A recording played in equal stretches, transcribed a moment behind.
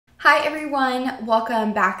Hi everyone,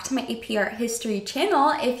 welcome back to my AP Art History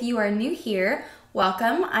channel. If you are new here,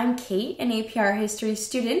 welcome. I'm Kate, an AP Art History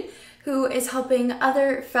student who is helping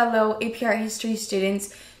other fellow AP Art History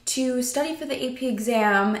students to study for the AP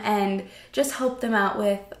exam and just help them out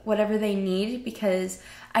with whatever they need, because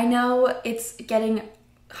I know it's getting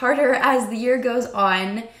harder as the year goes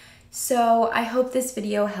on, so I hope this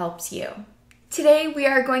video helps you. Today we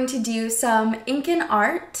are going to do some Incan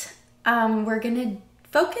art. We're going to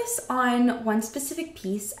focus on one specific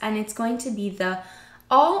piece, and it's going to be the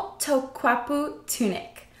All-Toquapu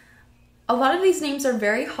Tunic. A lot of these names are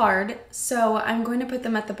very hard, so I'm going to put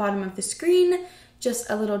them at the bottom of the screen. Just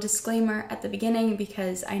a little disclaimer at the beginning,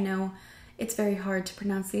 because I know it's very hard to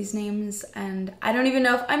pronounce these names, and I don't even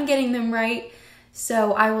know if I'm getting them right,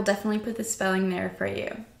 so I will definitely put the spelling there for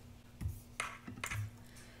you.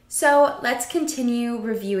 So let's continue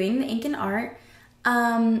reviewing the Incan art.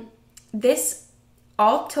 This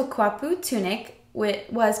All-Toquapu Tunic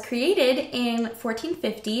was created in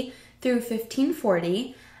 1450 through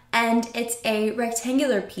 1540, and it's a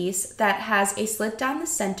rectangular piece that has a slit down the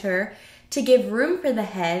center to give room for the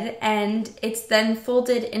head, and it's then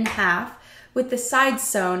folded in half with the sides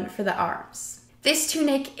sewn for the arms. This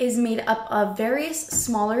tunic is made up of various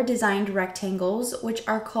smaller designed rectangles, which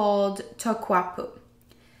are called toquapu.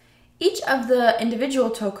 Each of the individual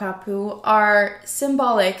toquapu are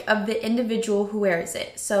symbolic of the individual who wears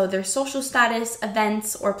it, so their social status,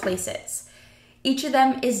 events, or places. Each of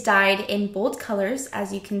them is dyed in bold colors,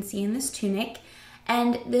 as you can see in this tunic,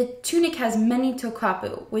 and the tunic has many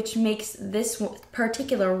toquapu, which makes this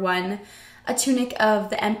particular one a tunic of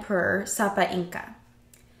the Emperor Sapa Inca.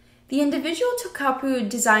 The individual toquapu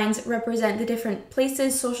designs represent the different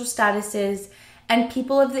places, social statuses, and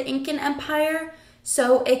people of the Incan Empire.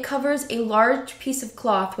 So it covers a large piece of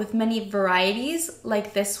cloth with many varieties,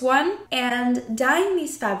 like this one. And dyeing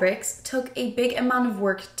these fabrics took a big amount of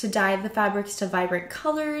work to dye the fabrics to vibrant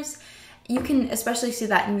colors. You can especially see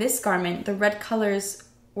that in this garment. The red colors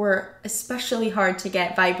were especially hard to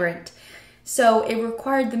get vibrant. So it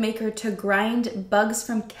required the maker to grind bugs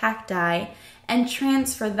from cacti and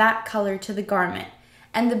transfer that color to the garment.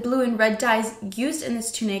 And the blue and red dyes used in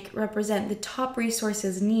this tunic represent the top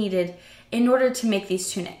resources needed in order to make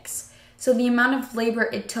these tunics. So the amount of labor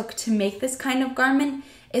it took to make this kind of garment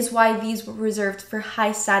is why these were reserved for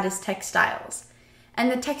high status textiles.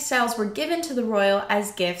 And the textiles were given to the royal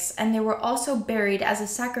as gifts, and they were also buried as a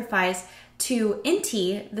sacrifice to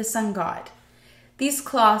Inti, the sun god. These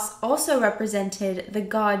cloths also represented the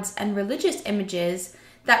gods and religious images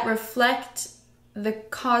that reflect the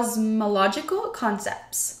cosmological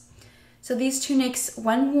concepts. So these tunics,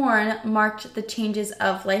 when worn, marked the changes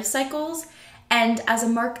of life cycles and as a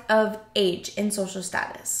mark of age in social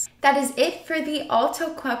status. That is it for the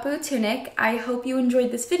All-Toquapu Tunic. I hope you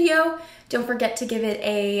enjoyed this video. Don't forget to give it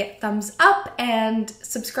a thumbs up and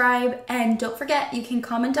subscribe, and don't forget you can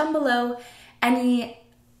comment down below any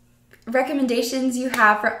recommendations you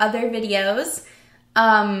have for other videos.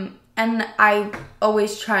 And I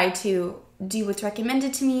always try to do what's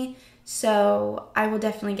recommended to me, so I will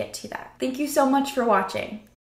definitely get to that. Thank you so much for watching.